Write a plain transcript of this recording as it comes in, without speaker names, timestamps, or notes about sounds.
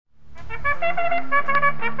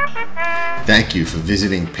Thank you for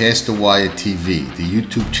visiting Past the Wire TV, the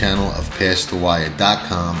YouTube channel of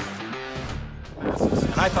PastTheWire.com.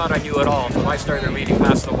 I thought I knew it all until I started reading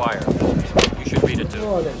Past the Wire. You should read it too.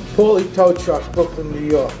 Morning. Paulie Tow Truck, Brooklyn,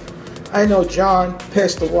 New York. I know John,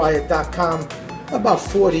 PastTheWire.com, about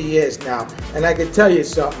 40 years now, and I can tell you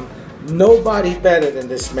something, nobody better than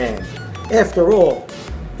this man. After all,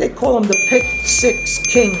 they call him the Pick 6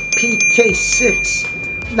 King, PK6.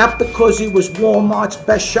 Not because he was Walmart's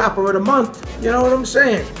best shopper of the month, you know what I'm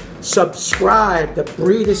saying? Subscribe, the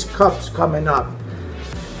Breeders' Cup's coming up.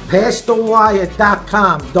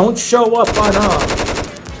 PastTheWire.com, don't show up unarmed.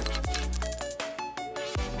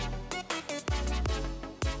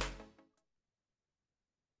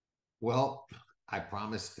 Well, I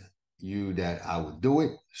promised you that I would do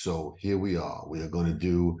it, so here we are. We are going to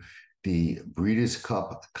do the Breeders'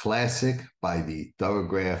 Cup Classic by the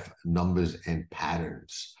Thorograph Numbers and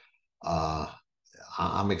Patterns.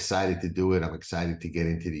 I'm excited to do it. I'm excited to get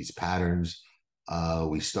into these patterns.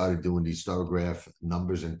 We started doing these Thorograph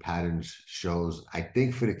Numbers and Patterns shows, I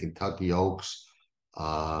think, for the Kentucky Oaks.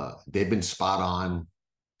 They've been spot on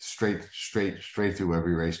straight through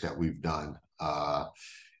every race that we've done.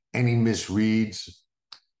 Any misreads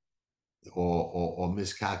or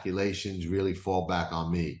miscalculations really fall back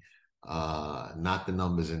on me, not the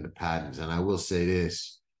numbers and the patterns. And I will say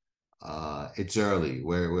this, it's early.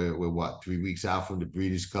 We're what, 3 weeks out from the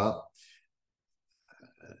Breeders' Cup?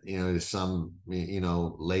 There's some,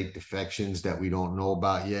 late defections that we don't know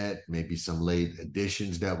about yet, maybe some late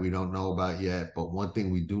additions that we don't know about yet. But one thing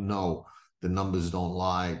we do know, the numbers don't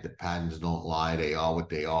lie, the patterns don't lie, they are what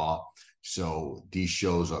they are. So these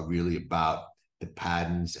shows are really about the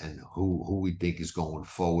patterns and who we think is going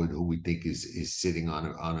forward, who we think is sitting on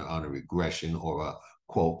a regression or a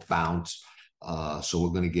quote bounce. So we're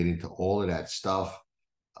going to get into all of that stuff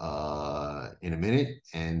in a minute,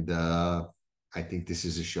 and I think this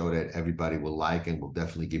is a show that everybody will like and will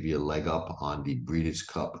definitely give you a leg up on the Breeders'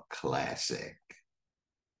 Cup Classic.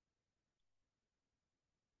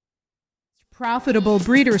 Profitable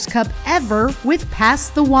Breeders' Cup ever with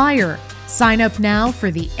Past the Wire. Sign up now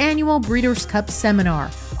for the annual Breeders' Cup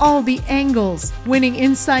seminar. All the angles, winning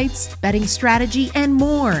insights, betting strategy, and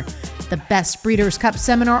more. The best Breeders' Cup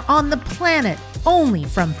seminar on the planet, only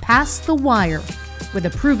from Past the Wire. With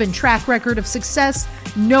a proven track record of success,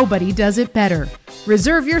 nobody does it better.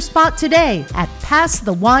 Reserve your spot today at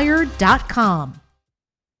PastTheWire.com.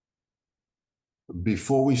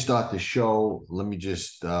 Before we start the show, let me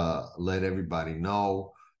just let everybody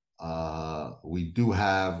know we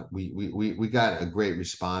got a great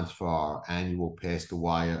response for our annual Past the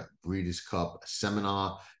Wire Breeders' Cup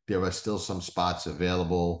seminar. There are still some spots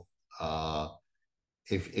available.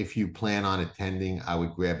 If you plan on attending, I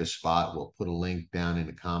would grab a spot. We'll put a link down in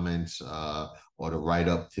the comments or the write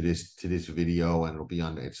up to this video, and it'll be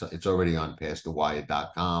on. It's already on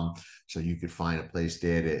PastTheWire.com, so you could find a place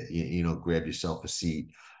there to grab yourself a seat.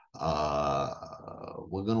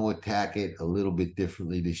 We're going to attack it a little bit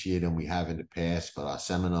differently this year than we have in the past, but our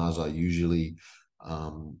seminars are usually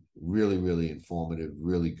really, really informative,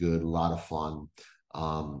 really good, a lot of fun.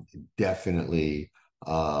 Definitely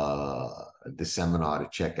the seminar to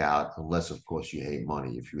check out, unless of course you hate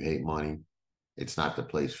money. If you hate money, it's not the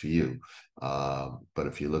place for you. But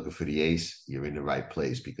if you're looking for the ace, you're in the right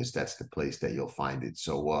place, because that's the place that you'll find it.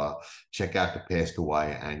 So check out the Past the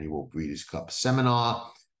Wire annual Breeders' Cup seminar.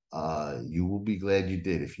 You will be glad you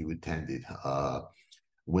did if you attended.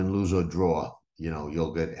 Win, lose, or draw,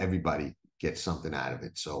 everybody gets something out of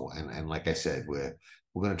it. So, and like I said, we're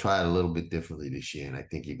going to try it a little bit differently this year, and I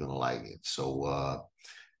think you're going to like it. So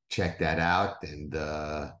check that out, and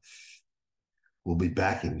we'll be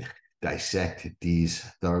back and dissect these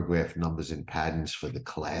Thorograph Numbers and Patterns for the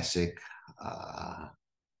Classic.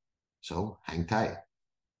 So hang tight.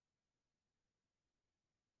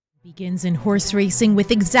 Begins in horse racing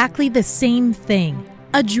with exactly the same thing.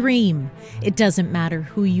 A dream. It doesn't matter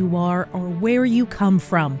who you are or where you come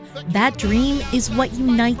from. That dream is what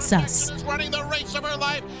unites us. Running the race of her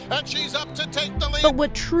life, and she's up to take the lead. But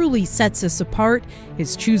what truly sets us apart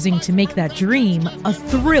is choosing to make that dream a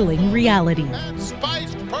thrilling reality. And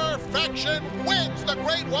Spiced Perfection wins the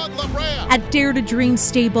Grade 1 La Brea. At Dare to Dream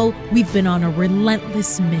Stable, we've been on a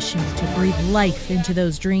relentless mission to breathe life into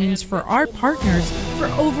those dreams for our partners for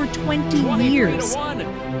over 20 years.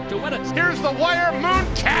 Here's the Wire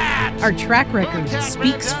Mooncat. Our track record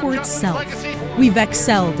speaks for itself. We've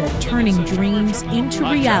excelled at turning dreams into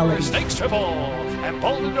reality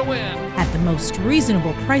at the most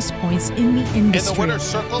reasonable price points in the industry. In the winner's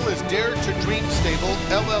circle is Dare to Dream Stable,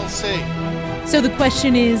 LLC. So the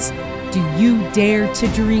question is, do you dare to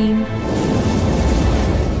dream?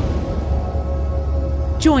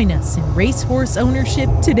 Join us in racehorse ownership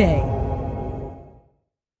today.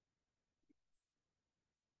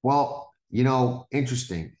 Well,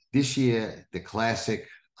 interesting. This year, the Classic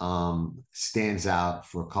stands out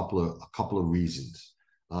for a couple of reasons.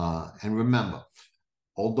 And remember,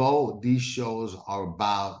 although these shows are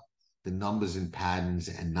about the numbers and patterns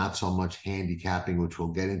and not so much handicapping, which we'll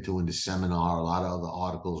get into in the seminar, a lot of other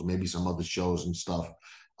articles, maybe some other shows and stuff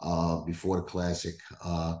before the Classic.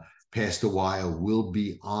 Past the Wire will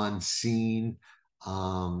be on scene,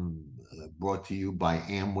 brought to you by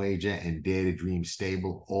Amwager and Dare to Dream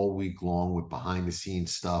Stable all week long with behind the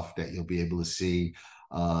scenes stuff that you'll be able to see,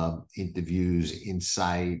 interviews,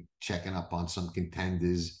 insight, checking up on some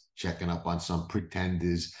contenders, checking up on some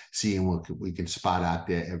pretenders, seeing what we can spot out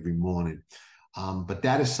there every morning. But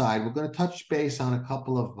that aside, we're going to touch base on a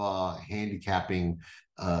couple of handicapping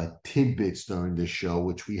tidbits during this show,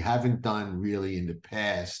 which we haven't done really in the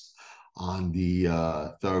past on the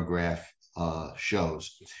Thorograph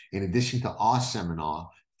shows. In addition to our seminar,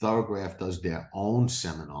 Thorograph does their own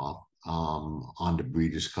seminar on the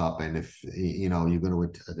Breeders' Cup. And if you're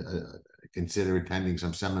going to consider attending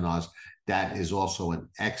some seminars, that is also an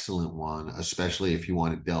excellent one, especially if you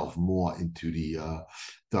want to delve more into the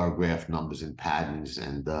Thorograph Numbers and Patterns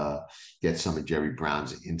and get some of Jerry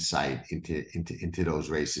Brown's insight into those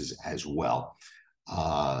races as well.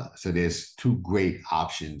 So there's two great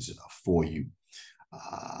options for you.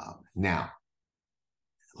 Now,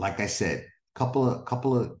 like I said,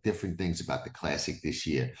 couple of different things about the Classic this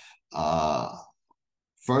year.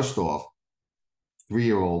 First off,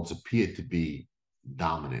 3-year-olds appear to be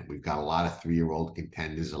dominant. We've got a lot of 3-year-old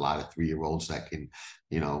contenders, a lot of 3-year-olds that can,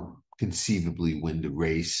 conceivably win the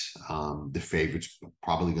race. The favorite's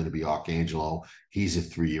probably going to be Archangelo. He's a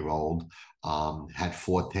 3-year-old. Had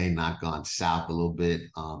Forte not gone south a little bit.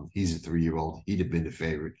 He's a 3-year-old. He'd have been the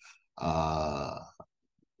favorite. And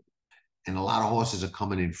a lot of horses are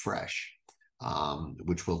coming in fresh,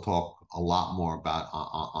 which we'll talk a lot more about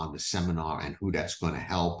on the seminar, and who that's going to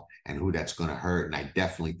help and who that's going to hurt. And I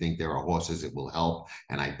definitely think there are horses it will help,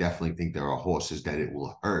 and I definitely think there are horses that it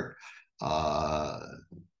will hurt.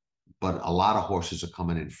 But a lot of horses are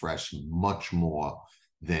coming in fresh, much more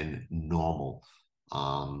than normal.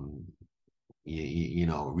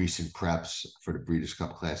 Recent preps for the Breeders'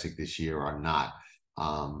 Cup Classic this year are not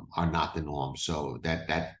the norm. So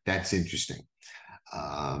that's interesting.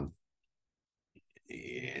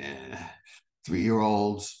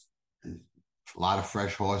 3-year-olds, a lot of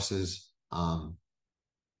fresh horses,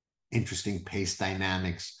 interesting pace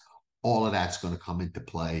dynamics. All of that's going to come into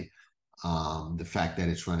play. The fact that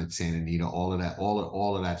it's run at Santa Anita, all of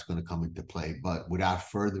that's going to come into play. But without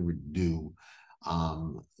further ado,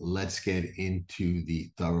 let's get into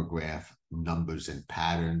the Thorograph Numbers and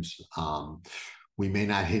Patterns. We may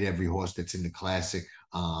not hit every horse that's in the Classic.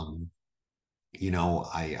 I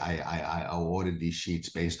ordered these sheets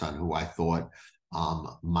based on who I thought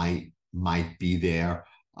might be there.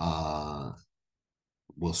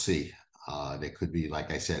 We'll see. There could be,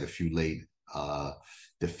 like I said, a few late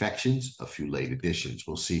defections, a few late additions.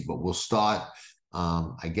 We'll see. But we'll start.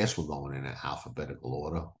 I guess we're going in an alphabetical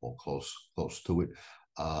order or close to it.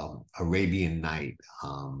 Arabian Night,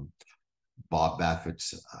 Bob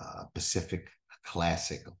Baffert's Pacific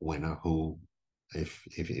Classic winner, who,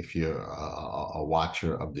 if you're a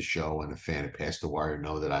watcher of the show and a fan of Past the Wire,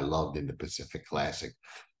 know that I loved in the Pacific Classic.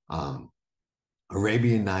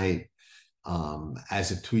 Arabian Night,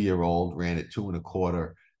 as a 2-year-old, ran at 2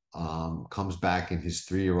 1/4. Comes back in his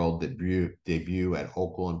 3-year-old debut at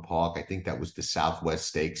Oakland Park. I think that was the Southwest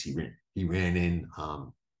Stakes. He ran in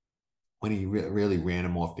when he really ran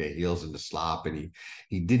him off their heels in the slop, and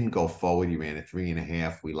he didn't go forward. He ran a 3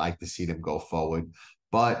 1/2. We like to see them go forward,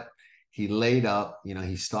 but he laid up.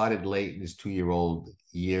 He started late in his 2-year-old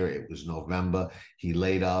year. It was November. He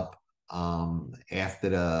laid up after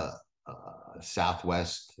the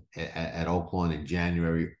Southwest at Oakland in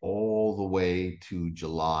January, all the way to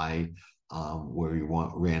July, where he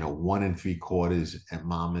ran a 1 3/4 at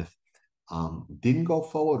Monmouth. Didn't go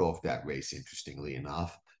forward off that race, interestingly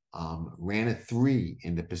enough. Ran a 3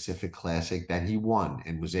 in the Pacific Classic that he won,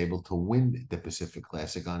 and was able to win the Pacific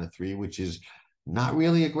Classic on a 3, which is not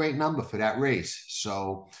really a great number for that race.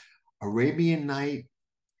 So Arabian Night,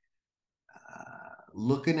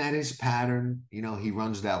 looking at his pattern, he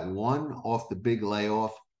runs that 1 off the big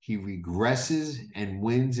layoff. He regresses and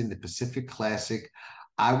wins in the Pacific Classic.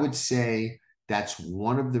 I would say that's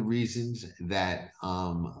one of the reasons that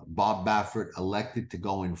Bob Baffert elected to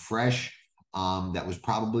go in fresh. That was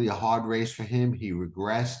probably a hard race for him. He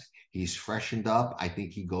regressed. He's freshened up. I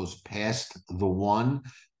think he goes past the 1.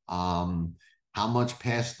 How much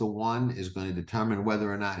past the 1 is going to determine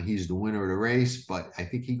whether or not he's the winner of the race. But I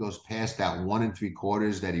think he goes past that 1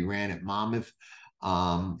 3/4 that he ran at Monmouth.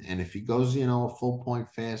 And if he goes, a full point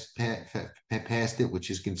past it, which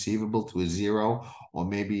is conceivable to a 0, or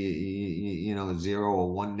maybe, a 0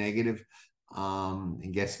 or 1 negative,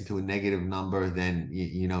 and gets into a negative number, then,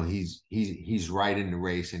 he's right in the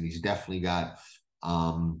race, and he's definitely got,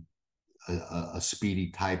 a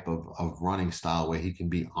speedy type of running style where he can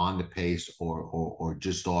be on the pace or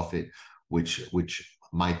just off it, which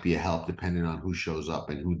might be a help depending on who shows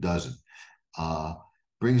up and who doesn't.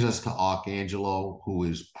 Brings us to Arcangelo, who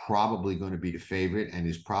is probably going to be the favorite and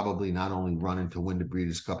is probably not only running to win the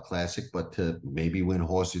Breeders' Cup Classic, but to maybe win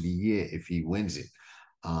Horse of the Year if he wins it.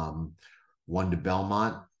 Won to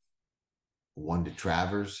Belmont, won to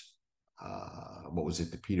Travers. What was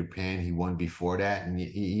it, the Peter Pan? He won before that. And,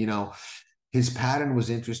 his pattern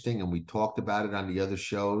was interesting, and we talked about it on the other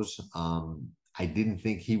shows. I didn't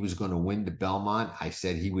think he was going to win the Belmont. I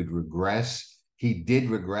said he would regress. He did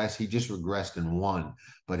regress. He just regressed and won.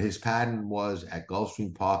 But his pattern was at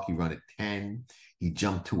Gulfstream Park, he ran a 10. He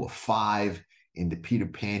jumped to a 5. In the Peter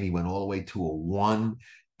Pan, he went all the way to a 1.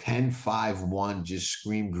 10, 5, 1 just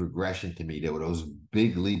screamed regression to me. There were those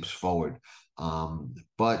big leaps forward.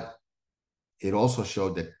 But it also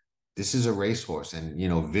showed that this is a racehorse, and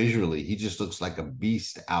visually he just looks like a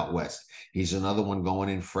beast out west. He's another one going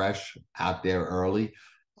in fresh out there early.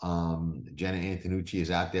 Jenna Antonucci is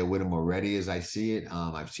out there with him already, as I see it.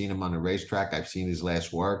 I've seen him on the racetrack. I've seen his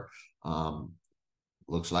last work.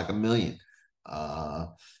 Looks like $1 million.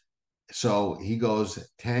 So he goes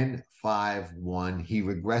 10, 5, 1. He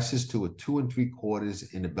regresses to a 2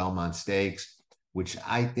 3/4 in the Belmont Stakes, which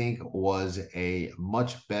I think was a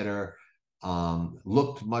much better,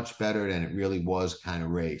 looked much better than it really was kind of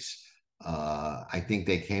race. I think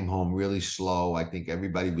they came home really slow. I think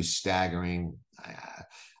everybody was staggering.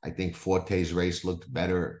 I think Forte's race looked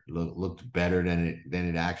better than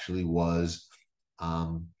it actually was.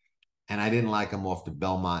 And I didn't like him off the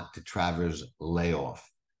Belmont to Travers layoff.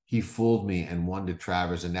 He fooled me and won to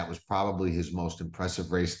Travers, and that was probably his most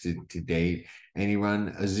impressive race to date. And he ran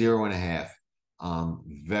a 0.5.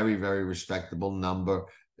 Very, very respectable number.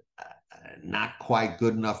 Not quite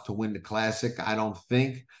good enough to win the Classic, I don't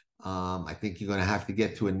think. I think you're going to have to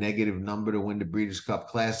get to a negative number to win the Breeders' Cup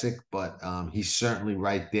Classic, but he's certainly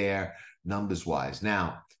right there numbers-wise.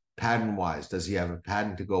 Now, pattern-wise, does he have a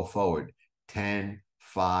pattern to go forward? 10,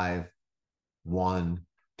 5, 1,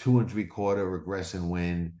 2 3/4, regress and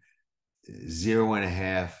win.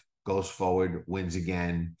 0.5, goes forward, wins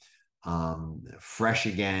again. Fresh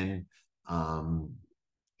again.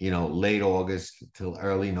 Late August till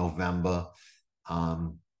early November.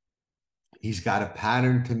 He's got a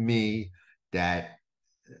pattern to me that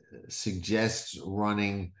suggests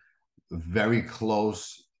running very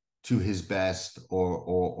close to his best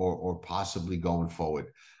or possibly going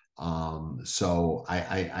forward. So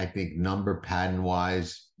I think number pattern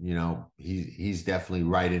wise, he's definitely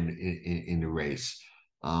right in the race.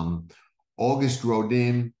 August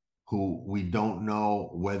Rodin, who we don't know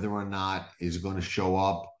whether or not is going to show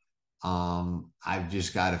up. I've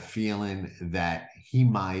just got a feeling that he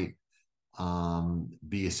might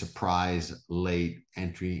be a surprise late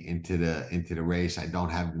entry into the race. I don't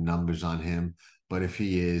have the numbers on him, but if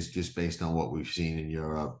he is, just based on what we've seen in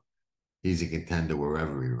Europe, he's a contender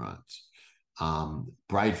wherever he runs.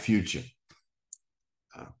 Bright Future.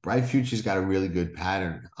 Bright Future's got a really good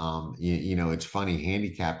pattern. It's funny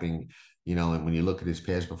handicapping, and when you look at his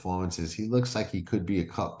past performances, he looks like he could be a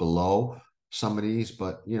cut below some of these,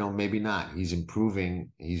 but, maybe not. He's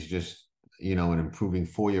improving. He's just, an improving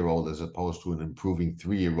 4-year-old as opposed to an improving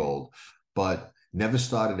 3-year-old, but never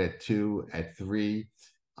started at 2, at 3.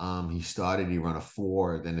 He ran a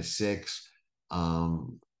 4, then a 6.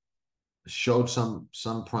 Showed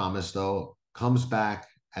some promise though. Comes back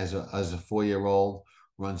as a 4-year-old,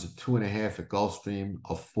 runs a 2.5 at Gulfstream,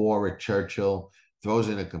 a 4 at Churchill, throws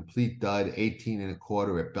in a complete dud, 18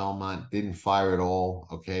 1/4 at Belmont, didn't fire at all.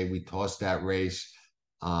 Okay, we tossed that race.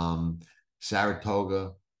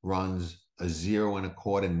 Saratoga runs a 0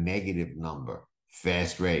 1/4 negative number,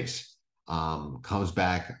 fast race. Comes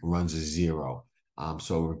back, runs a 0.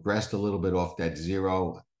 So regressed a little bit off that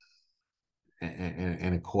 0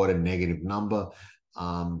 and 1/4 negative number.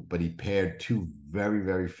 But he paired 2 very,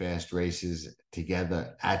 very fast races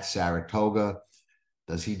together at Saratoga.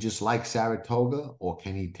 Does he just like Saratoga, or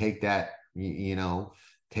can he take that,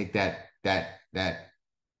 take that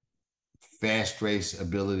fast race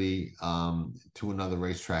ability to another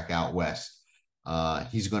racetrack out west?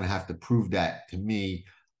 He's going to have to prove that to me.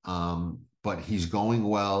 But he's going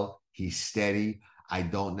well. He's steady. I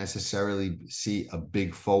don't necessarily see a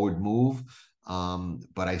big forward move,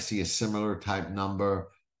 but I see a similar type number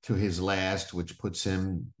to his last, which puts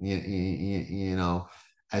him, you know,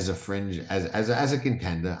 as a fringe, as a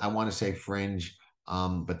contender. I want to say fringe,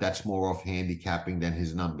 but that's more off handicapping than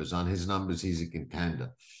his numbers. On his numbers, he's a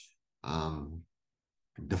contender.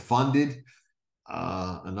 Defunded,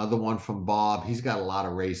 another one from Bob. He's got a lot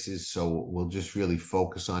of races, so we'll just really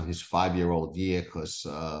focus on his 5-year-old year because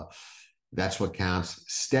that's what counts.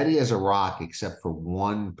 Steady as a rock, except for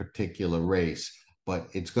one particular race. But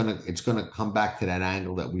it's gonna come back to that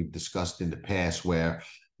angle that we've discussed in the past, where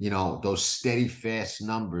those steady, fast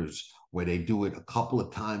numbers where they do it a couple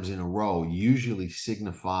of times in a row usually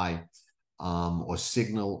signify or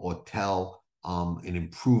signal or tell an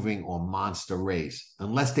improving or monster race,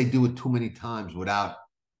 unless they do it too many times without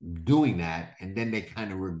doing that, and then they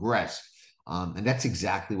kind of regress. And that's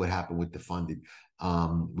exactly what happened with Defunded.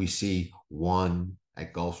 We see one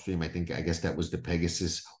at Gulfstream. I guess that was the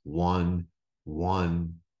Pegasus. One. Where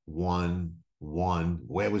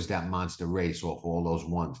was that monster race off all those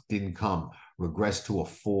ones? Didn't come. Regressed to a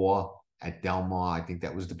 4 at Del Mar. I think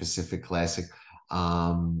that was the Pacific Classic.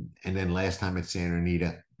 And then last time at Santa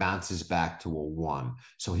Anita, bounces back to a 1.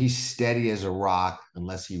 So he's steady as a rock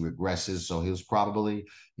unless he regresses. So he's probably,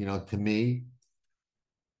 to me,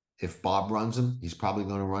 if Bob runs him, he's probably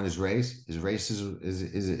going to run his race. His race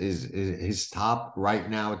is his top right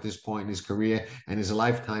now at this point in his career, and his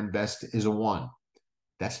lifetime best is a 1.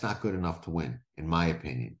 That's not good enough to win, in my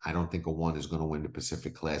opinion. I don't think a 1 is going to win the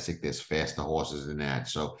Pacific Classic. There's faster horses than that.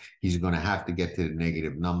 So he's going to have to get to the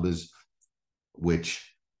negative numbers,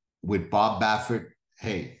 which with Bob Baffert,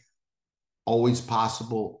 hey, always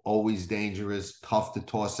possible, always dangerous, tough to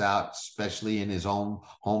toss out, especially in his own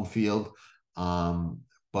home field.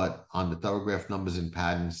 But on the Thorograph Numbers and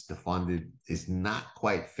Patterns, Defunded is not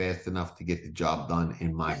quite fast enough to get the job done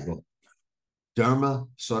in my book. Derma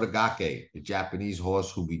Sotogake, the Japanese horse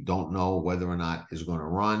who we don't know whether or not is going to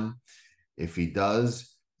run. If he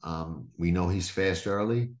does, we know he's fast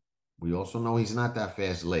early. We also know he's not that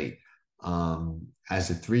fast late. As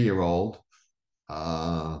a 3-year-old,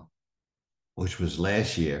 which was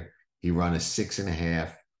last year, he ran a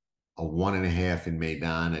 6.5, a 1.5 in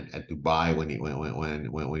Maidan at Dubai when he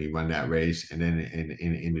ran that race, and then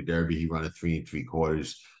in the Derby he ran a 3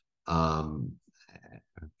 3/4.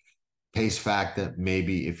 Pace factor,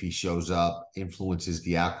 maybe if he shows up, influences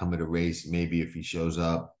the outcome of the race. Maybe if he shows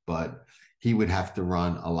up, but he would have to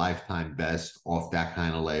run a lifetime best off that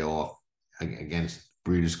kind of layoff against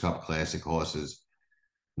Breeders' Cup Classic horses.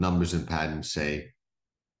 Numbers and Patterns say,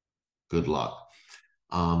 good luck.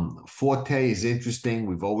 Forte is interesting.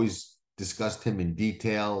 We've always discussed him in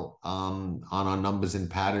detail on our Numbers and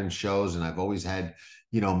Patterns shows, and I've always had,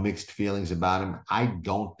 mixed feelings about him. I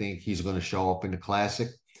don't think he's going to show up in the Classic.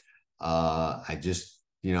 I just,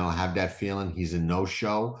 have that feeling he's a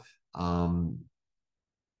no-show.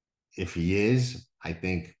 If he is, I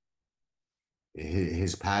think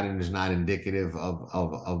his pattern is not indicative of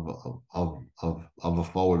a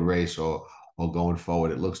forward race or going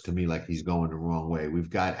forward. It looks to me like he's going the wrong way. We've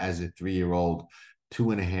got, as a 3-year-old,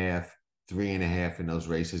 2.5, 3.5 in those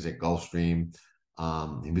races at Gulfstream.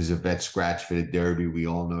 He was a vet scratch for the Derby. We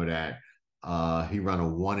all know that. He ran a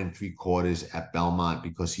 1 3/4 at Belmont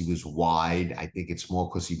because he was wide. I think it's more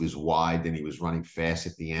because he was wide than he was running fast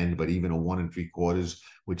at the end. But even a 1 3/4,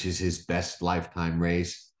 which is his best lifetime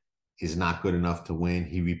race, is not good enough to win.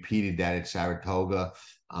 He repeated that at Saratoga.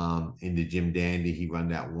 In the Jim Dandy, he ran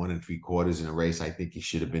that 1 3/4 in a race I think he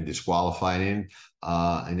should have been disqualified in.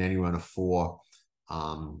 And then he ran a 4,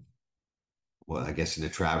 I guess in the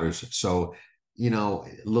Travers. So,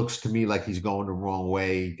 it looks to me like he's going the wrong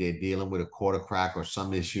way. They're dealing with a quarter crack or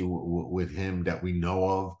some issue with him that we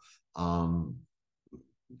know of.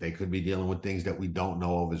 They could be dealing with things that we don't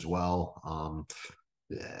know of as well.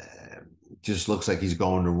 Just looks like he's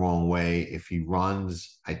going the wrong way. If he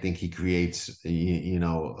runs, I think he creates,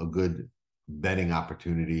 a good betting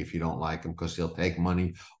opportunity if you don't like him, because he'll take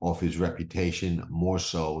money off his reputation more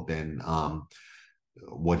so than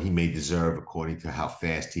what he may deserve according to how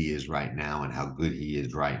fast he is right now and how good he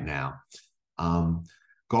is right now.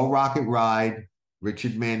 Go Rocket Ride,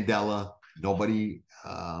 Richard Mandela. Nobody,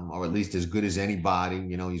 or at least as good as anybody.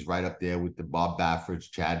 He's right up there with the Bob Bafferts,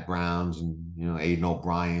 Chad Browns, and Aidan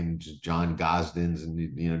O'Brien, John Gosdens,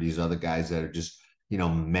 and these other guys that are just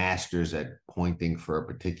masters at pointing for a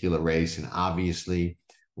particular race. And obviously,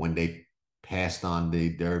 when they passed on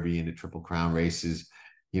the Derby and the Triple Crown races,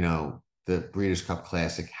 the Breeders' Cup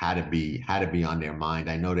Classic had to be on their mind.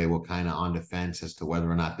 I know they were kind of on the fence as to whether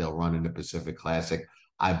or not they'll run in the Pacific Classic.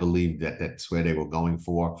 I believe that that's where they were going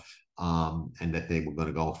for. and that they were going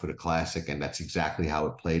to go for the classic, and that's exactly how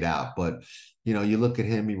it played out. But you look at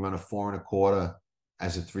him; he run a 4.25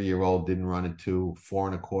 as a 3-year-old, didn't run a 2,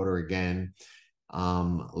 4.25 again.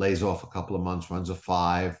 Lays off a couple of months, runs a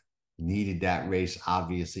 5. Needed that race,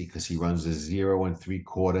 obviously, because he runs a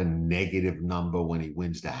 0.75 negative number when he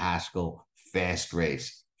wins the Haskell. Fast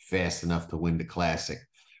race, fast enough to win the classic.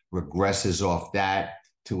 Regresses off that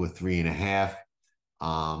to a 3.5.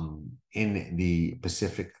 In the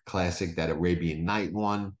Pacific Classic, that Arabian Night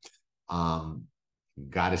won.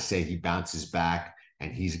 Got to say he bounces back,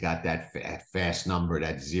 and he's got that fast number,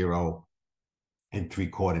 that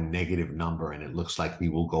 0.75 negative number, and it looks like we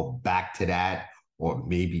will go back to that, or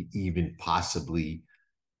maybe even possibly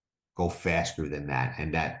go faster than that.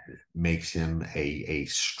 And that makes him a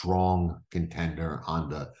strong contender on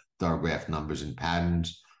the Thorograph Numbers and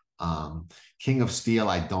Patterns. King of Steel,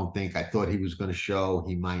 I thought he was going to show.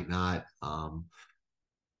 He might not. I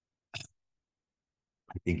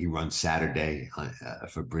think he runs Saturday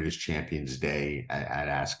for British Champions Day at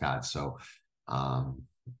Ascot. So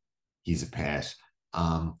he's a pass.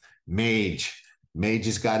 Mage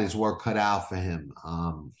has got his work cut out for him.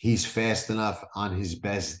 He's fast enough on his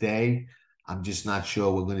best day. I'm just not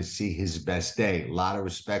sure we're going to see his best day. A lot of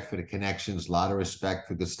respect for the connections, a lot of respect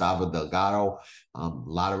for Gustavo Delgado, a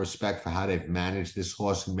lot of respect for how they've managed this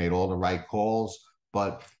horse and made all the right calls.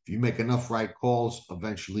 But if you make enough right calls,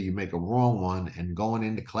 eventually you make a wrong one, and going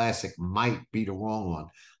into Classic might be the wrong one.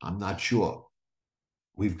 I'm not sure.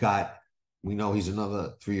 We know he's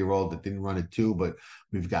another 3-year-old that didn't run a 2, but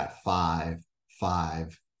we've got 5,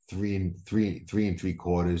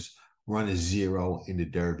 3.75, run a 0 in the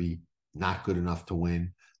Derby. Not good enough to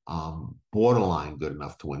win. Borderline good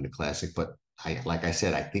enough to win the Classic, but like I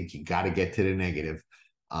said, I think you got to get to the negative.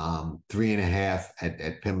 3.5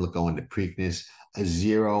 at Pimlico in the Preakness, a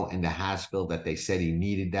 0 in the Haskell that they said he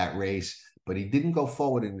needed that race, but he didn't go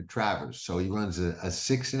forward in the Travers. So he runs a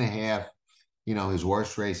 6.5, his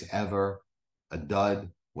worst race ever, a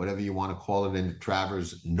dud, whatever you want to call it in the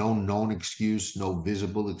Travers. No known excuse, no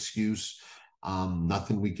visible excuse,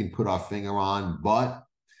 nothing we can put our finger on, but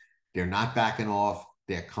they're not backing off.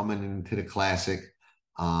 They're coming into the Classic,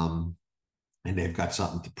 and they've got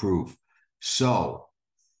something to prove. So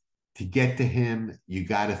to get to him, you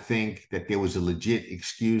got to think that there was a legit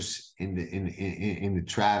excuse in the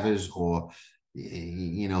Travers, or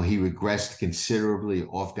he regressed considerably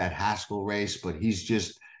off that Haskell race, but he's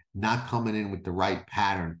just not coming in with the right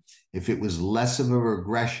pattern. If it was less of a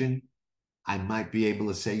regression, I might be able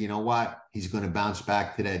to say, you know what, he's going to bounce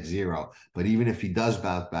back to that 0. But even if he does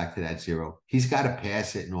bounce back to that 0, he's got to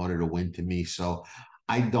pass it in order to win to me. So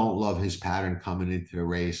I don't love his pattern coming into the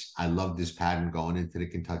race. I love this pattern going into the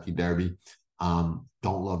Kentucky Derby. Don't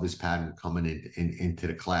love his pattern coming into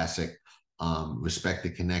the Classic. Respect the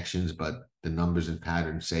connections, but the numbers and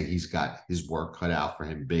patterns say he's got his work cut out for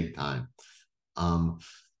him big time.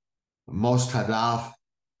 Most Hadaf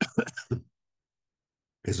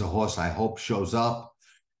is a horse I hope shows up.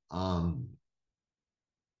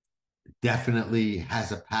 Definitely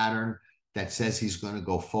has a pattern that says he's going to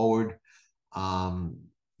go forward.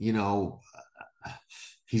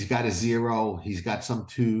 He's got a 0. He's got some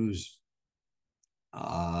 2s.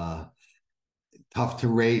 Tough to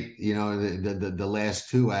rate, the last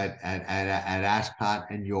 2 at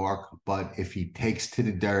Ascot and York. But if he takes to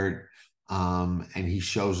the dirt and he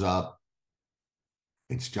shows up,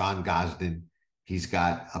 it's John Gosden. He's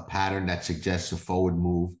got a pattern that suggests a forward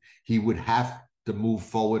move. He would have to move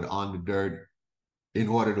forward on the dirt in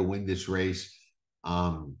order to win this race.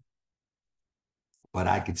 But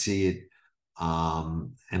I could see it.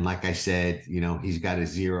 And like I said, he's got a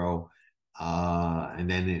 0. And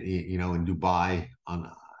then, in Dubai,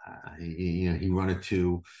 he run a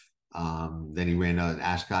 2. Then he ran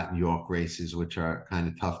Ascot and York races, which are kind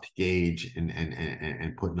of tough to gauge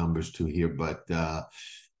and put numbers to here. But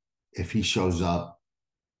if he shows up,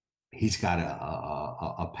 he's got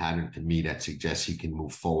a pattern to me that suggests he can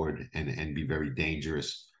move forward and be very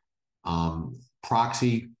dangerous.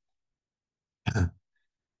 Proxy,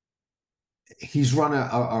 he's run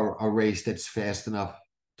a race that's fast enough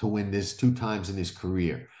to win this 2 times in his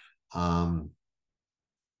career. And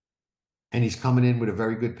he's coming in with a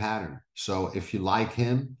very good pattern. So if you like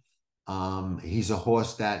him, he's a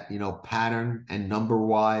horse that, pattern and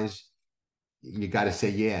number-wise, you got to say,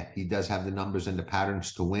 yeah, he does have the numbers and the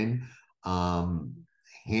patterns to win.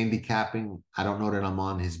 Handicapping, I don't know that I'm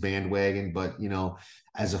on his bandwagon, but,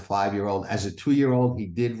 as a 5-year-old, as a 2-year-old, he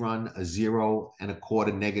did run a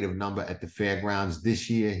 0.25 negative number at the fairgrounds.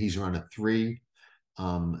 This year, he's run a 3,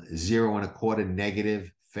 0.25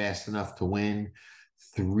 negative, fast enough to win,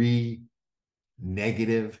 3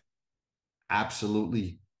 negative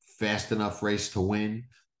absolutely fast enough race to win.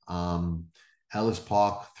 Ellis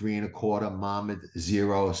Park, 3.25, Monmouth,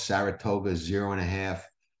 0, Saratoga, 0.5.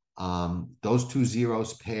 Those two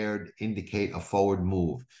zeros paired indicate a forward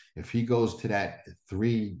move. If he goes to that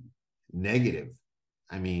 3 negative,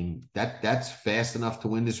 I mean, that's fast enough to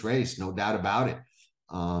win this race, no doubt about it.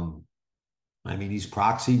 I mean, he's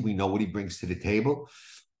proxy. We know what he brings to the table.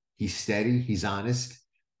 He's steady. He's honest.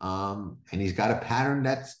 And he's got a pattern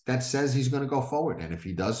that says he's going to go forward. And if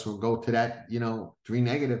he does go to that, 3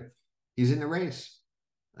 negative, he's in the race.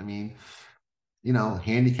 I mean,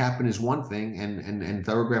 handicapping is one thing, and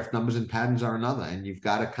Thorograph Numbers and Patterns are another. And you've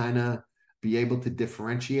got to kind of be able to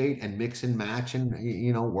differentiate and mix and match and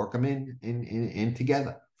work them in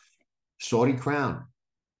together. Saudi Crown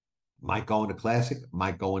might go into Classic,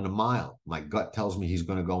 might go into Mile. My gut tells me he's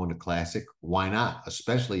going to go into Classic. Why not?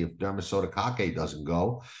 Especially if Dermasota doesn't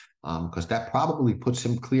go, because that probably puts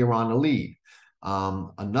him clear on the lead.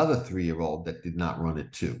 Another 3-year-old that did not run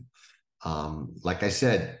it too. Like I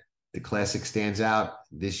said, the Classic stands out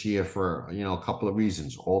this year for a couple of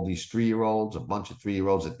reasons. All these 3-year-olds, a bunch of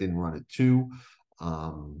 3-year-olds that didn't run it too.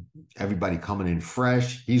 Everybody coming in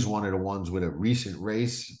fresh. He's one of the ones with a recent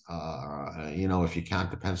race. If you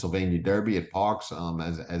count the Pennsylvania Derby at Parks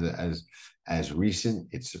as recent,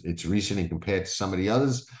 it's recent in compared to some of the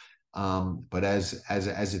others. But as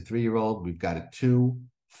a 3-year-old, we've got a 2,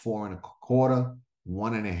 4.25,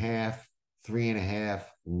 1.5, 3.5,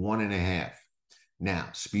 1.5. Now,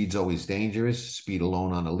 speed's always dangerous. Speed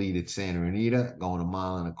alone on the lead at Santa Anita, going 1.25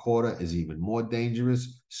 miles is even more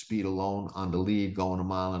dangerous. Speed alone on the lead, going 1.25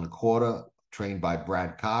 miles, trained by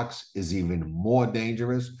Brad Cox, is even more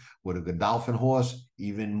dangerous. With a Godolphin horse,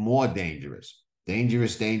 even more dangerous.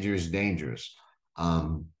 Dangerous, dangerous, dangerous.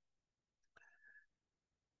 Can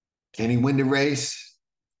he win the race?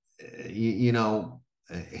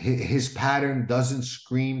 His pattern doesn't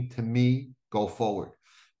scream to me, go forward.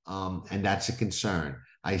 And that's a concern.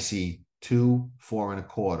 I see 2,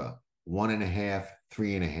 4.25, 1.5,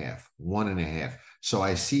 3.5, 1.5. So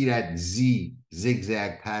I see that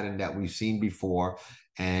zigzag pattern that we've seen before.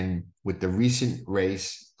 And with the recent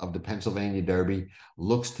race of the Pennsylvania Derby,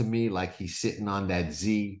 looks to me like he's sitting on that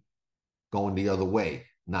Z going the other way,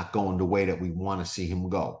 not going the way that we want to see him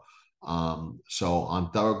go. So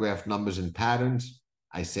on Thorograph Numbers and Patterns,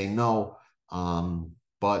 I say no.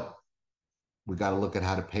 But we got to look at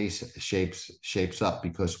how the pace shapes up,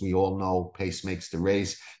 because we all know pace makes the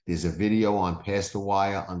race. There's a video on Past the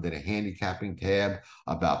Wire under the handicapping tab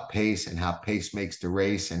about pace and how pace makes the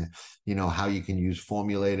race, and how you can use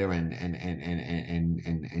formulator and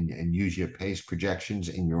use your pace projections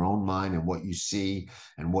in your own mind and what you see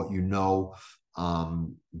and what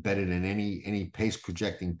better than any pace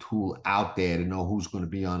projecting tool out there to know who's going to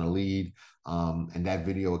be on a lead. And that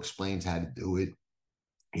video explains how to do it.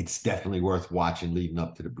 It's definitely worth watching leading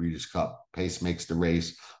up to the Breeders' Cup. Pace makes the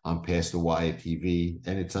race on Past the Wire TV,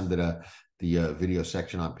 and it's under the video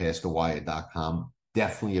section on pastthewire.com.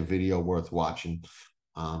 Definitely a video worth watching.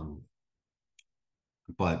 But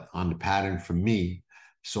on the pattern, for me,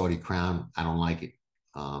 Saudi Crown, I don't like it.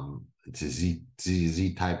 It's a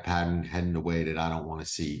Z-type pattern heading the way that I don't want to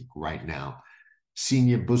see right now.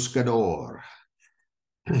 Senior Buscador.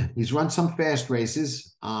 He's run some fast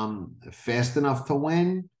races, fast enough to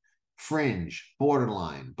win, fringe,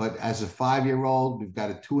 borderline. But as a 5-year-old, we've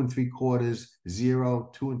got a 2 3/4,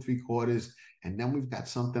 0, 2 3/4, and then we've got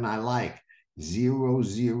something I like, 0,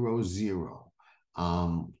 0, 0.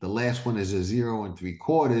 The last one is a 0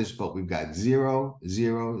 3/4, but we've got 0,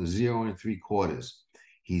 0, 0 3/4.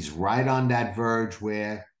 He's right on that verge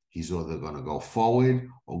where he's either going to go forward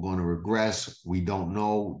or going to regress. We don't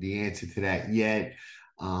know the answer to that yet.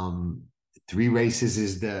 3 races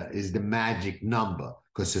is the magic number,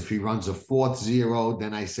 because if he runs a 4th 0,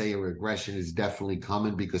 then I say a regression is definitely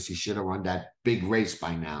coming, because he should have run that big race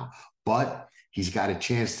by now. But he's got a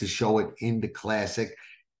chance to show it in the Classic.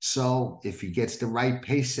 So if he gets the right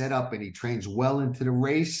pace set up and he trains well into the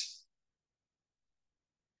race,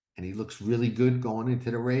 and he looks really good going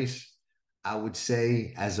into the race, I would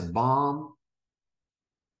say as a bomb,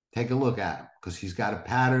 take a look at him, because he's got a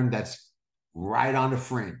pattern that's right on the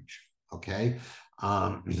fringe. Okay.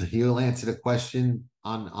 He'll answer the question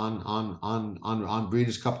on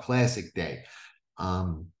Breeders' Cup Classic Day.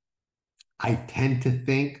 I tend to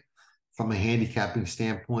think from a handicapping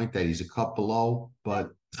standpoint that he's a cup below,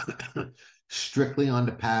 but strictly on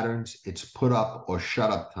the patterns, it's put up or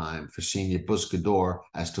shut up time for Senior Buscador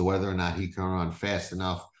as to whether or not he can run fast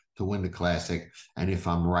enough to win the Classic, and if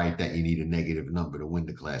I'm right that you need a negative number to win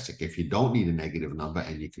the Classic. If you don't need a negative number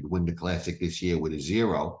and you could win the Classic this year with a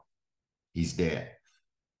 0, he's there.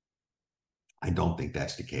 I don't think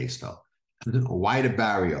that's the case, though. White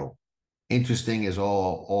Barrio, interesting as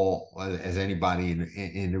all as anybody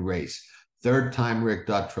in the race. Third time Rick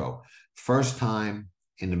Dutrow. First time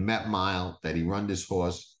in the Met Mile that he run this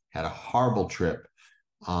horse, had a horrible trip.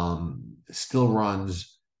 Still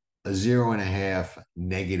runs a 0.5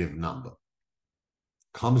 negative number.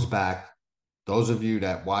 Comes back. Those of you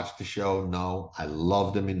that watch the show know I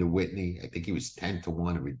loved him in the Whitney. I think he was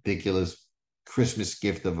 10-1, a ridiculous Christmas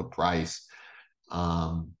gift of a price.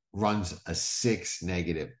 Runs a 6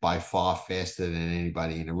 negative, by far faster than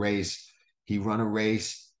anybody in the race. He run a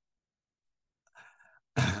race.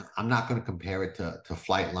 I'm not going to compare it to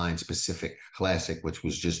Flightline Specific Classic, which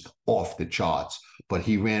was just off the charts, but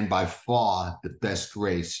he ran by far the best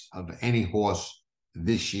race of any horse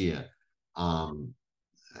this year to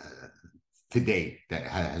date that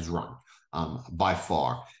has run by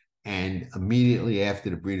far. And immediately after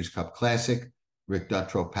the Breeders' Cup Classic, Rick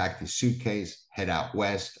Dutrow packed his suitcase, head out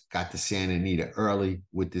west, got to Santa Anita early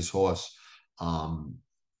with this horse. Didn't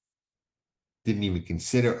even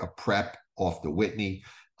consider a prep off the Whitney.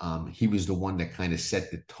 He was the one that kind of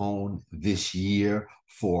set the tone this year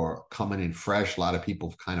for coming in fresh. A lot of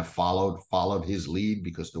people kind of followed his lead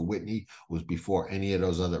because the Whitney was before any of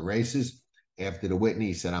those other races. After the Whitney,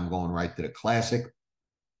 he said, I'm going right to the Classic.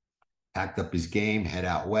 Packed up his game, head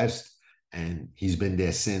out west, and he's been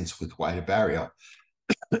there since with White Barrio.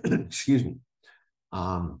 Excuse me.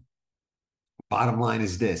 Bottom line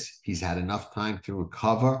is this: he's had enough time to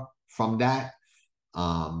recover from that.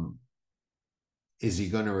 Is he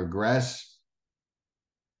going to regress?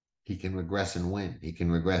 He can regress and win. He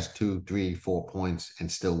can regress 2, 3, 4 points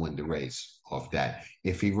and still win the race off that.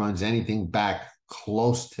 If he runs anything back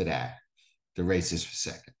close to that, the race is for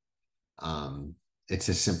second. It's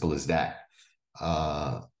as simple as that.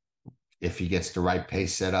 If he gets the right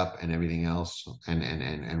pace set up and everything else,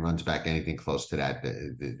 and runs back anything close to that,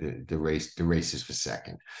 the race is for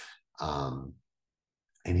second.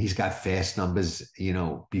 And he's got fast numbers. You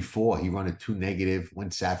know, before he run a 2 negative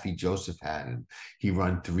when Safi Joseph had him. He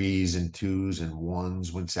run 3s and 2s and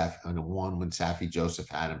 1s when Safi Joseph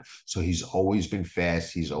had him. So he's always been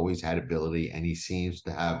fast. He's always had ability, and he seems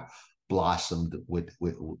to have blossomed with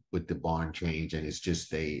the barn change, and it's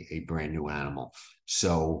just a brand new animal.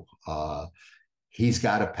 So he's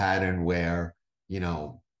got a pattern where, you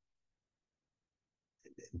know,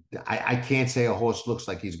 I can't say a horse looks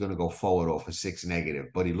like he's going to go forward off a 6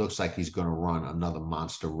 negative, but he looks like he's going to run another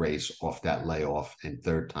monster race off that layoff and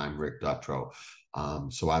third time Rick Dutrow.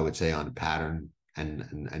 So I would say on pattern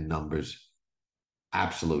and numbers,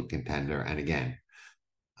 absolute contender. And again,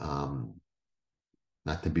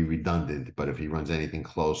 not to be redundant, but if he runs anything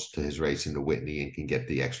close to his race in the Whitney and can get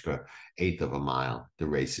the extra 1/8 of a mile, the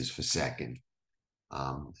race is for second,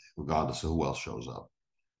 regardless of who else shows up.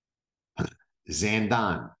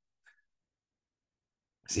 Zandon.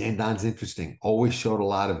 Zandon's interesting. Always showed a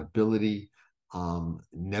lot of ability.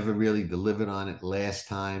 Never really delivered on it last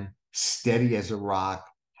time. Steady as a rock.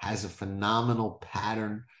 Has a phenomenal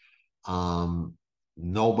pattern.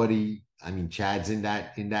 Nobody. I mean, Chad's in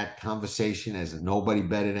that conversation as nobody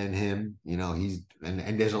better than him. You know, he's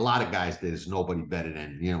and there's a lot of guys that there's nobody better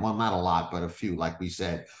than. You know, well, not a lot, but a few. Like we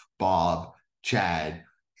said, Bob, Chad,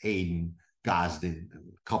 Aiden, Gosden,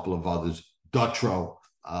 a couple of others. Dutrow,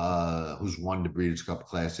 who's won the Breeders' Cup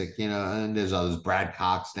Classic, you know, and there's others, Brad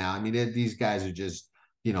Cox now. I mean, these guys are just,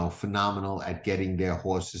 you know, phenomenal at getting their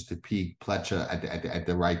horses to peak. Pletcher at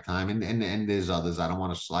the right time. And there's others. I don't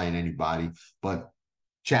want to slight anybody, but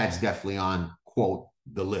Chad's definitely on, quote,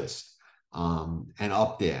 the list, and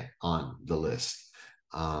up there on the list.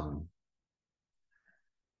 And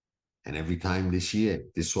every time this year,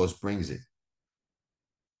 this horse brings it.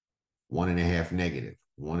 1.5 negative.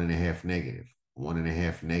 1.5 negative,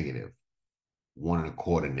 1.5 negative,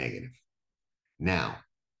 1.25 negative. Now,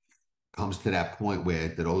 comes to that point where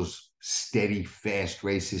those steady, fast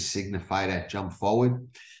races signify that jump forward.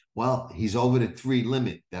 Well, he's over the 3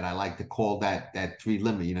 limit that I like to call that 3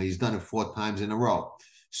 limit. You know, he's done it 4 times in a row.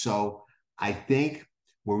 So I think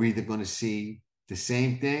we're either going to see the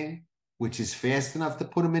same thing, which is fast enough to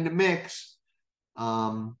put him in the mix,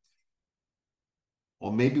 or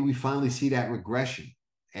maybe we finally see that regression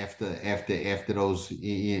after those,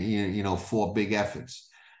 you know, 4 big efforts.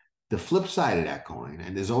 The flip side of that coin,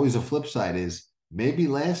 and there's always a flip side, is maybe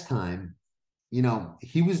last time, you know,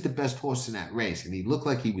 he was the best horse in that race and he looked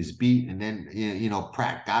like he was beat, and then, you know,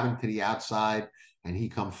 Pratt got him to the outside and he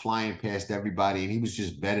come flying past everybody, and he was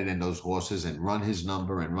just better than those horses and run his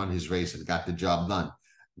number and run his race and got the job done.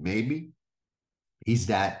 Maybe he's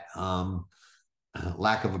that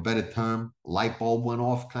lack of a better term, light bulb went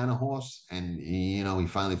off kind of horse. And, he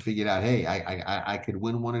finally figured out, hey, I could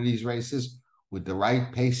win one of these races with the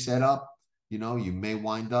right pace set up. You may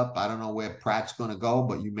wind up, I don't know where Pratt's going to go,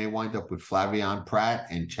 but you may wind up with Flavian Pratt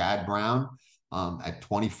and Chad Brown at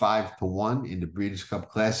 25-1 in the Breeders' Cup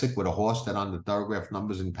Classic with a horse that on the Thorograph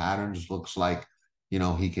Numbers and Patterns looks like,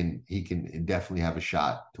 he can definitely have a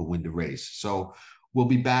shot to win the race. So we'll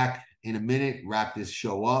be back in a minute, wrap this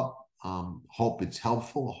show up. Hope it's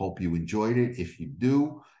helpful. Hope you enjoyed it. If you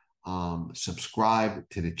do, subscribe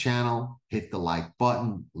to the channel, hit the like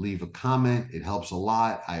button, leave a comment. It helps a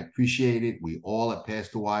lot. I appreciate it. We all at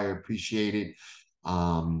Past the Wire appreciate it.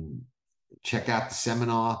 Check out the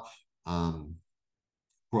seminar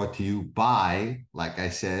brought to you by, like I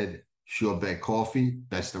said, Sure Bet Coffee,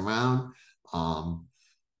 best around,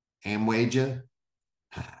 Amwager,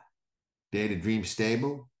 Dare to Dream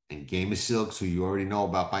Stable, and Game of Silks, who you already know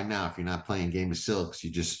about by now. If you're not playing Game of Silks,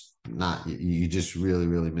 you're just really,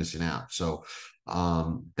 really missing out. So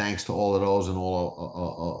thanks to all of those and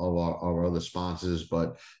all of our other sponsors.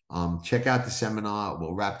 But check out the seminar.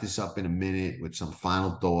 We'll wrap this up in a minute with some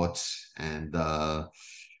final thoughts, and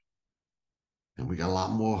we got a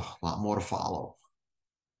lot more to follow.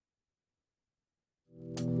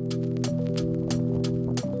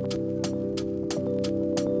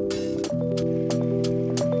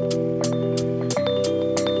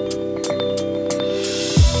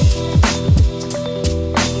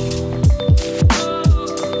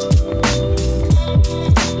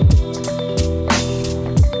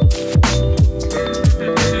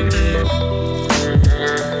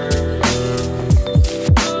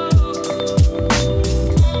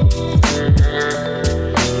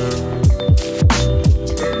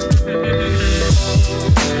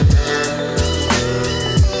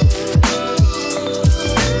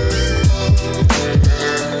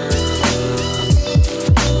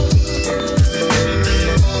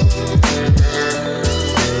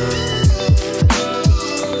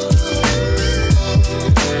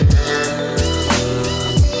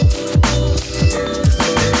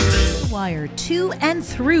 To and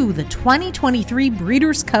through the 2023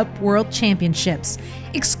 Breeders' Cup World Championships,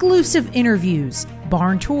 exclusive interviews,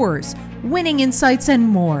 barn tours, winning insights, and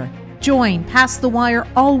more. Join Past the Wire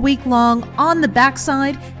all week long on the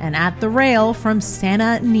backside and at the rail from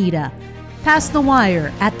Santa Anita. Past the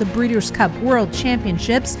Wire at the Breeders' Cup World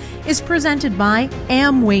Championships is presented by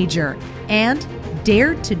Amwager and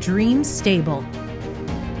Dare to Dream Stable.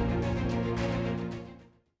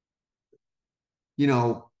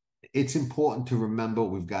 It's important to remember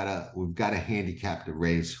we've got to handicap the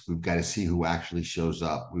race. We've got to see who actually shows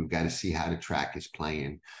up. We've got to see how the track is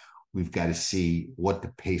playing. We've got to see what the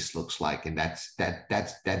pace looks like, and that's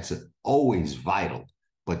always vital.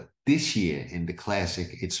 But this year in the Classic,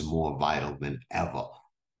 it's more vital than ever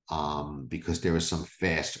because there are some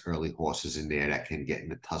fast early horses in there that can get in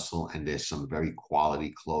the tussle, and there's some very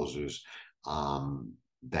quality closers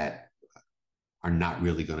that are not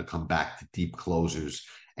really going to come back to deep closers.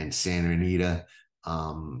 And Santa Anita,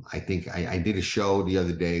 I think I did a show the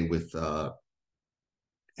other day with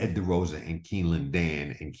Ed DeRosa and Keeneland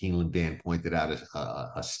Dan, and Keeneland Dan pointed out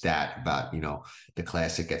a stat about, the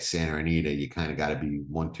Classic at Santa Anita. You kind of got to be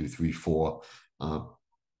 1, 2, 3, 4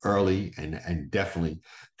 early and definitely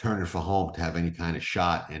turning for home to have any kind of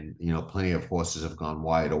shot. And, plenty of horses have gone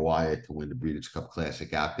wire to wire to win the Breeders' Cup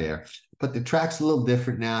Classic out there. But the track's a little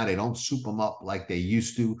different now. They don't soup them up like they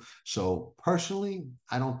used to. So personally,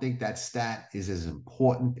 I don't think that stat is as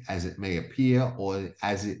important as it may appear or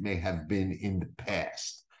as it may have been in the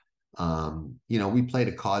past. We play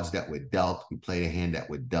the cards that were dealt. We play the hand that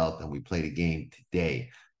were dealt, and we play the game today.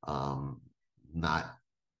 Not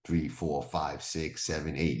 3, 4, 5, 6,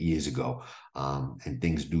 7, 8 years ago. And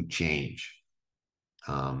things do change.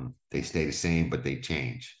 They stay the same, but they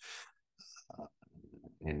change.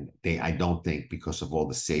 And I don't think, because of all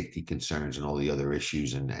the safety concerns and all the other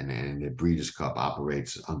issues, and the Breeders' Cup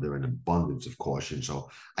operates under an abundance of caution. So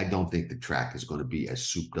I don't think the track is going to be as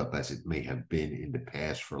souped up as it may have been in the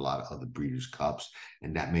past for a lot of other Breeders' Cups.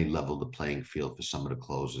 And that may level the playing field for some of the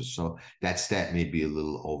closers. So that stat may be a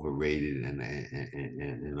little overrated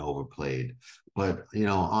and overplayed. But,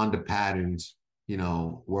 on the patterns,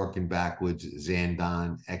 working backwards,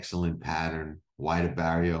 Zandon, excellent pattern. White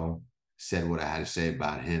Barrio, said what I had to say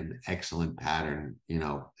about him. Excellent pattern.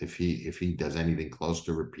 If he does anything close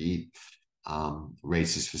to repeat,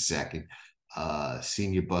 races for second.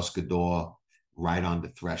 Senior Buscador, right on the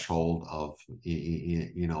threshold of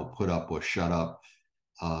put up or shut up.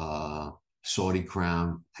 Saudi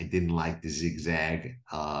crown. I didn't like the zigzag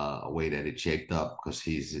way that it shaped up, because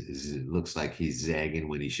it looks like he's zagging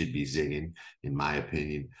when he should be zigging, in my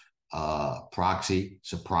opinion. Proxy,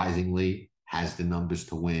 surprisingly, has the numbers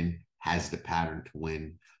to win, has the pattern to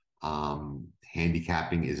win.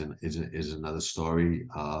 Handicapping is another story.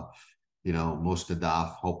 Mostadaf,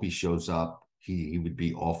 hope he shows up. He would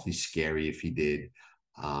be awfully scary if he did.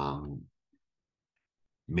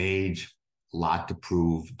 Mage, lot to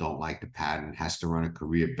prove, don't like the pattern, has to run a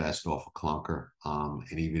career best off a clunker.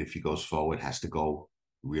 And even if he goes forward, has to go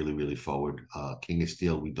really, really forward. King of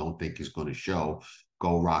Steel, we don't think is going to show.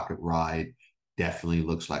 Go Rocket Ride, definitely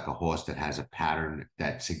looks like a horse that has a pattern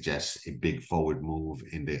that suggests a big forward move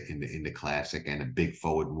in the classic, and a big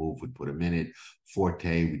forward move would put him in it.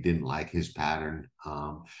 Forte, we didn't like his pattern.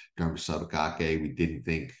 Dermasotokake, we didn't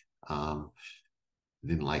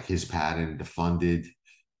like his pattern. Defunded,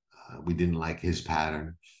 we didn't like his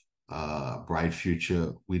pattern. Bright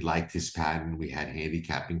Future, we liked his pattern. We had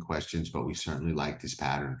handicapping questions, but we certainly liked his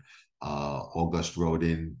pattern. August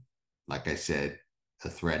Rodin, like I said, a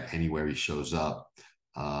threat anywhere he shows up.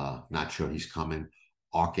 Not sure he's coming.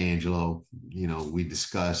 Archangelo, we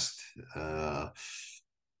discussed,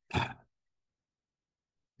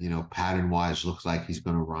 pattern-wise, looks like he's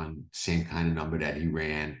going to run same kind of number that he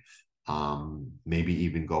ran. Maybe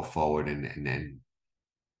even go forward, and then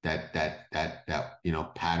that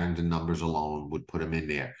patterns and numbers alone would put him in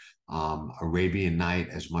there. Arabian Night,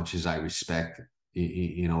 as much as I respect,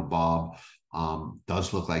 Bob,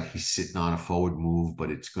 does look like he's sitting on a forward move, but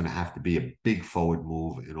it's going to have to be a big forward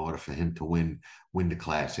move in order for him to win the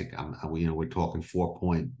classic. We're talking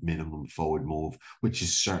 4-point minimum forward move, which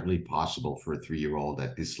is certainly possible for a 3-year-old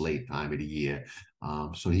at this late time of the year.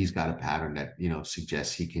 So he's got a pattern that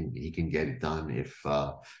suggests he can get it done if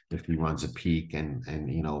he runs a peak, and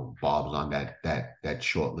Bob's on that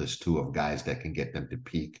short list too of guys that can get them to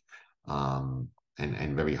peak.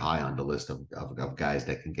 And very high on the list of guys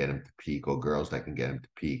that can get him to peak, or girls that can get him to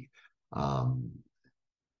peak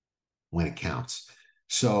when it counts.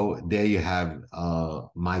 So there you have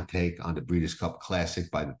my take on the Breeders' Cup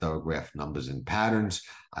Classic by the Thorograph Numbers and Patterns.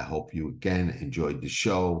 I hope you again enjoyed the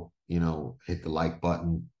show. Hit the like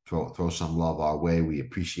button, throw some love our way. We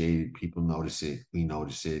appreciate it. People notice it. We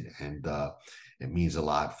notice it, and it means a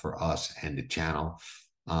lot for us and the channel.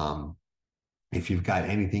 If you've got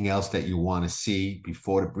anything else that you want to see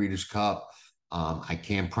before the Breeders' Cup, I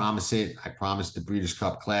can't promise it. I promised the Breeders'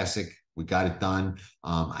 Cup Classic. We got it done.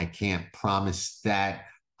 I can't promise that,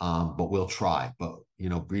 but we'll try. But,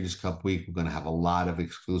 Breeders' Cup week, we're going to have a lot of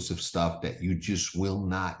exclusive stuff that you just will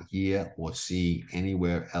not hear or see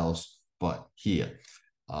anywhere else but here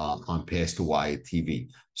on Pass the Wire TV.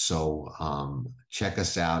 So check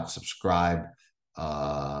us out, subscribe.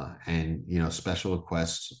 And special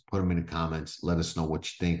requests, put them in the comments. Let us know what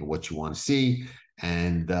you think or what you want to see.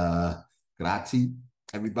 And grazie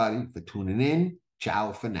everybody for tuning in.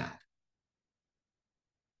 Ciao for now.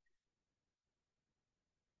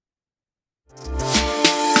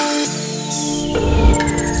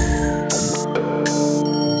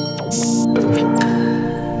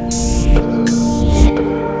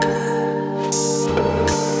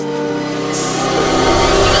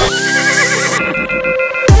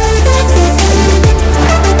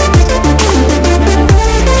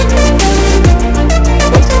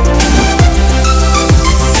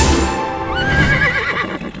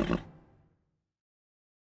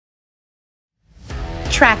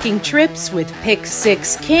 Tracking trips with Pick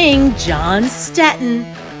 6 King John Stettin.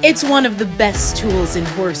 It's one of the best tools in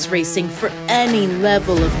horse racing for any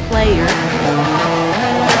level of player.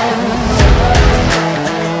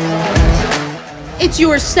 It's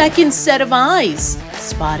your second set of eyes,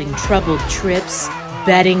 spotting troubled trips,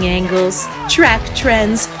 betting angles, track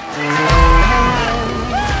trends,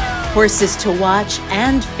 horses to watch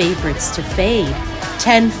and favorites to fade,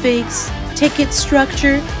 10 figs, ticket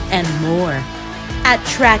structure, and more. At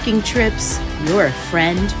Tracking Trips, you're a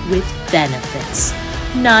friend with benefits.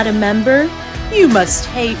 Not a member? You must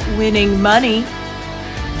hate winning money.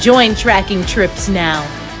 Join Tracking Trips now.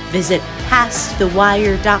 Visit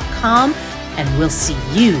PassTheWire.com and we'll see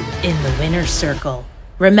you in the winner's circle.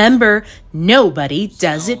 Remember, nobody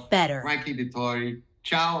does it better. Frankie Dettori.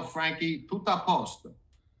 Ciao, Frankie. Tutto a posto.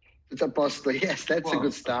 Tutto a posto. Yes, that's a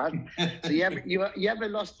good start. So you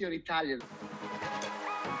haven't lost your Italian.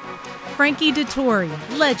 Frankie Dettori,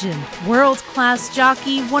 legend, world-class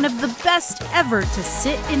jockey, one of the best ever to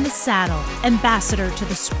sit in the saddle, ambassador to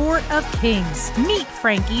the sport of kings. Meet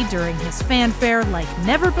Frankie during his fanfare like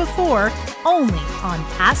never before, only on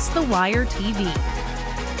Pass the Wire TV.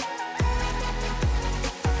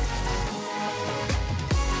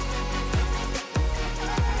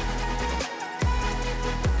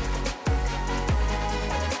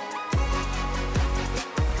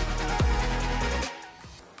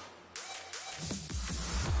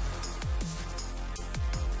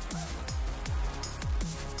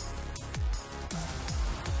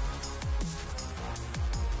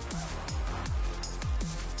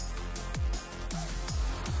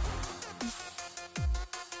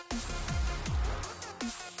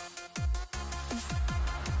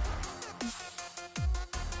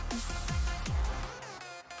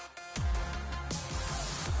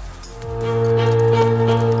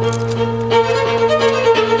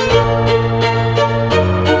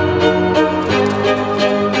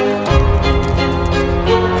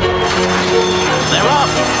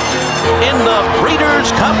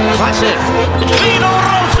 Breeders' Cup Classic. Vino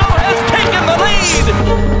Rosso has taken the lead.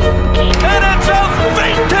 And it's a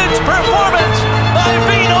vintage performance by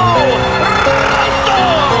Vino Rosso.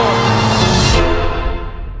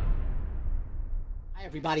 Hi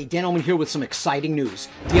everybody, Dan Oman here with some exciting news.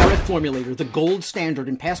 DRF Formulator, the gold standard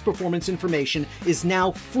in past performance information, is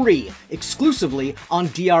now free, exclusively on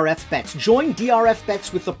DRF Bets. Join DRF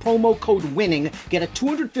Bets with the promo code WINNING, get a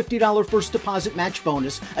 $250 first deposit match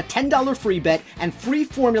bonus, a $10 free bet, and free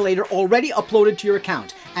Formulator already uploaded to your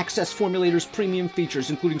account. Access Formulator's premium features,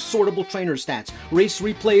 including sortable trainer stats, race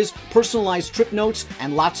replays, personalized trip notes,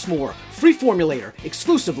 and lots more. Free Formulator,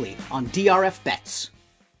 exclusively on DRF Bets.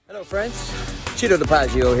 Hello friends, Cheeto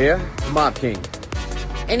DePazio here, Mob King.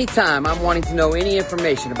 Anytime I'm wanting to know any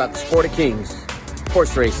information about the sport of kings,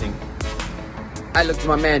 horse racing, I look to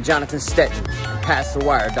my man Jonathan Stettin at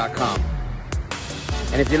PassTheWire.com.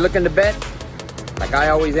 And if you're looking to bet, like I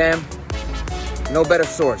always am, no better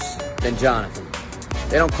source than Jonathan.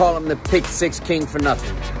 They don't call him the Pick Six King for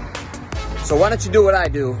nothing. So why don't you do what I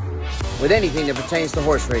do with anything that pertains to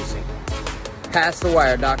horse racing?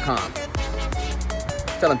 PassTheWire.com.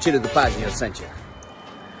 Tell him Cheeto DePazio sent you.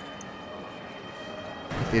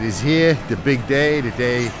 It is here, the big day, the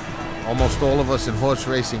day almost all of us in horse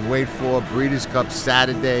racing wait for, Breeders' Cup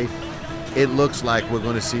Saturday. It looks like we're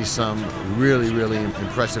going to see some really, really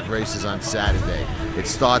impressive races on Saturday. It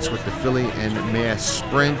starts with the filly and mare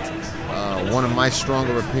sprint. One of my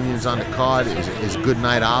stronger opinions on the card is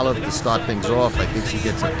Goodnight Olive to start things off. I think she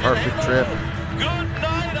gets a perfect trip.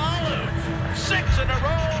 Goodnight Olive, 6 in a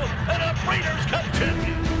row and a Breeders' Cup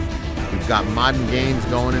champion. We've got Modern Games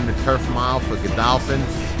going in the Turf Mile for Godolphin.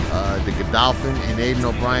 The Godolphin and Aidan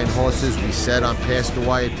O'Brien horses we said on Past the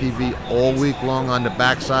Wire TV all week long on the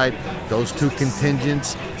backside. Those two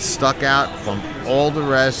contingents stuck out from all the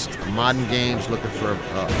rest. Modern Games looking for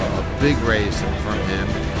a big race from him.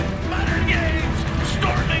 Modern Games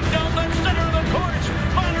storming down the center of the course.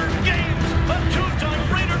 Modern Games, a two-time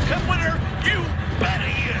Breeders' Cup winner. You bet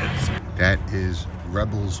he is. That is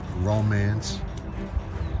Rebels Romance,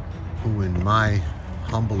 who in my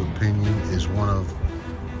humble opinion is one of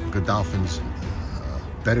Godolphin's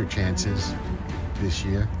better chances this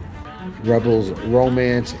year. Rebels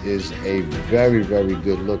Romance is a very, very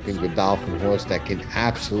good looking Godolphin horse that can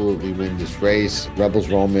absolutely win this race. Rebels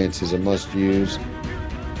Romance is a must use.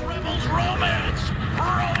 Rebels Romance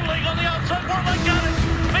rolling on the outside. Warlock got it.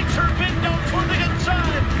 Makes her bend down toward the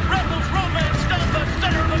inside. Rebels Romance down the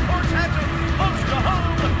center of the course. Has it close to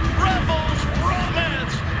home. Rebels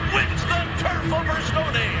Romance wins the turf over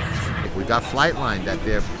Stoney. We got Flightline that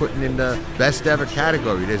they're putting in the best ever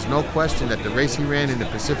category. There's no question that the race he ran in the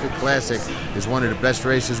Pacific Classic is one of the best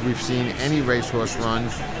races we've seen any racehorse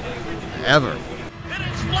run ever. It is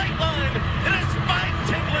Flightline. It is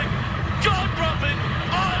spine-tingling, jaw-dropping,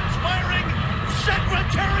 awe-inspiring,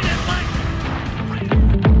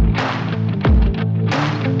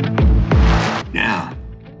 Secretariat-like. Now,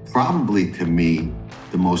 probably to me,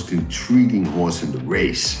 the most intriguing horse in the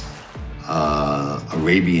race,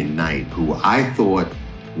 Arabian Night, who I thought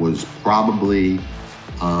was probably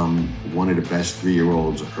one of the best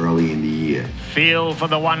 3-year-olds early in the year. Feel for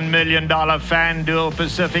the $1 million FanDuel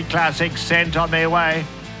Pacific Classic sent on their way.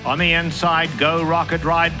 On the inside, Go Rocket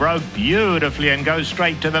Ride broke beautifully and goes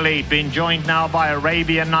straight to the lead. Being joined now by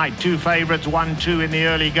Arabian Night. 2 favorites, 1-2 in the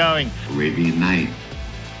early going. Arabian Night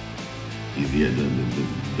is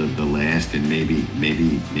the last, and maybe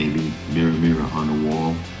mirror on the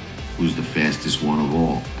wall. Who's the fastest one of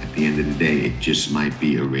all? At the end of the day, it just might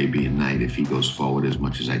be Arabian Night if he goes forward as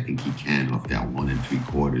much as I think he can off that 1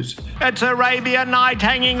 3/4. It's Arabian Night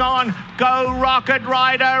hanging on. Go Rocket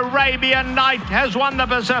Ride. Arabian Night has won the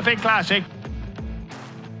Pacific Classic.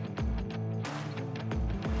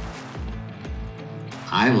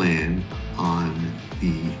 I land on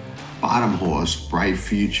the bottom horse, Bright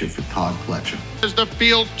Future, for Todd Pletcher. As the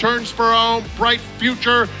field turns for home, Bright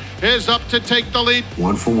Future is up to take the lead.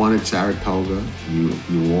 1 for 1 at Saratoga. You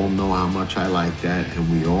all know how much I like that, and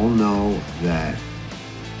we all know that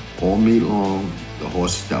all meet long, the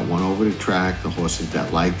horses that went over the track, the horses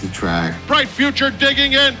that like the track. Bright Future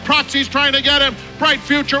digging in. Proxy's trying to get him. Bright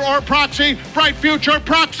Future or Proxy. Bright Future,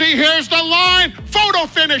 Proxy. Here's the line. Photo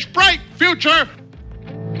finish. Bright Future.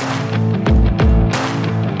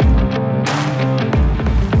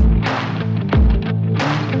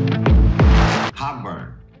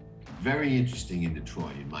 Very interesting in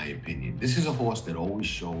Detroit, in my opinion. This is a horse that always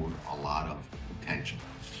showed a lot of potential.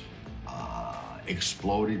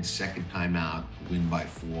 Exploded second time out, win by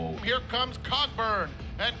 4. Here comes Cogburn,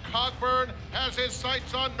 and Cogburn has his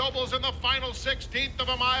sights on Nobles in the final 16th of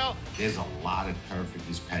a mile. There's a lot of turf in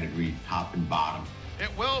this pedigree, top and bottom. It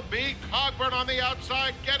will be Cogburn on the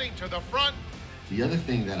outside, getting to the front. The other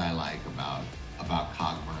thing that I like about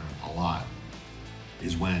Cogburn a lot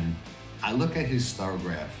is when I look at his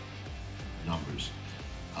Thorograph numbers.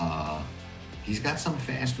 He's got some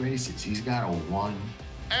fast races. He's got a 1.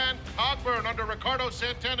 And Cogburn under Ricardo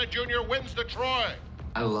Santana Jr. wins the Troy.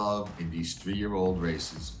 I love in these 3-year-old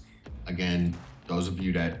races. Again, those of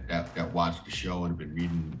you that watch the show and have been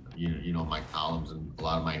reading, you know my columns and a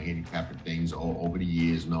lot of my handicapping things over the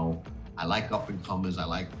years know I like up and comers. I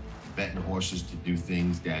like betting horses to do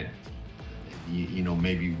things that you know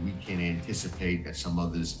maybe we can anticipate that some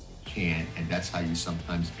others can't, and that's how you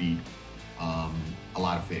sometimes beat a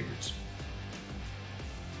lot of favorites.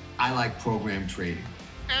 I like program trading.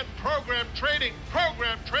 And program trading,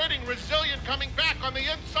 resilient coming back on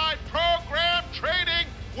the inside. Program trading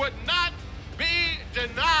would not be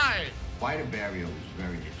denied. White Barrio was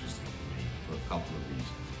very interesting to me for a couple of reasons.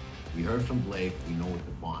 We heard from Blake, we know what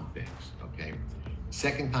the bond thinks, okay?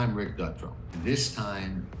 Second time Rick Dutrow. This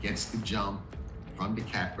time gets the jump from the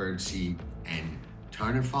catbird seat and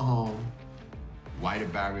turn it for home.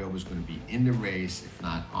 White Barrio was going to be in the race, if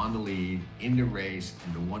not on the lead, in the race,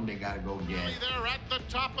 and the one they got to go get. They're at the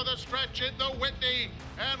top of the stretch in the Whitney,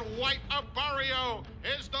 and White Barrio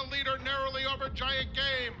is the leader narrowly over Giant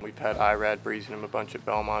Game. We've had Irad breezing him a bunch at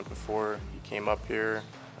Belmont before he came up here.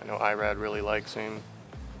 I know Irad really likes him.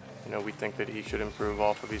 You know, we think that he should improve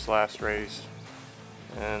off of his last race.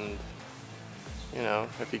 And, you know,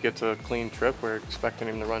 if he gets a clean trip, we're expecting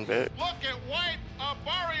him to run big. Look at White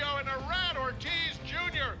Barrio and Irad Ortiz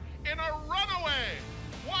Jr. in a runaway.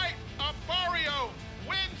 White Barrio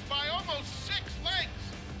wins by almost 6 lengths.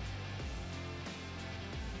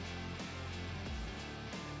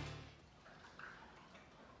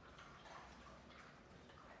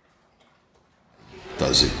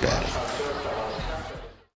 Does it better.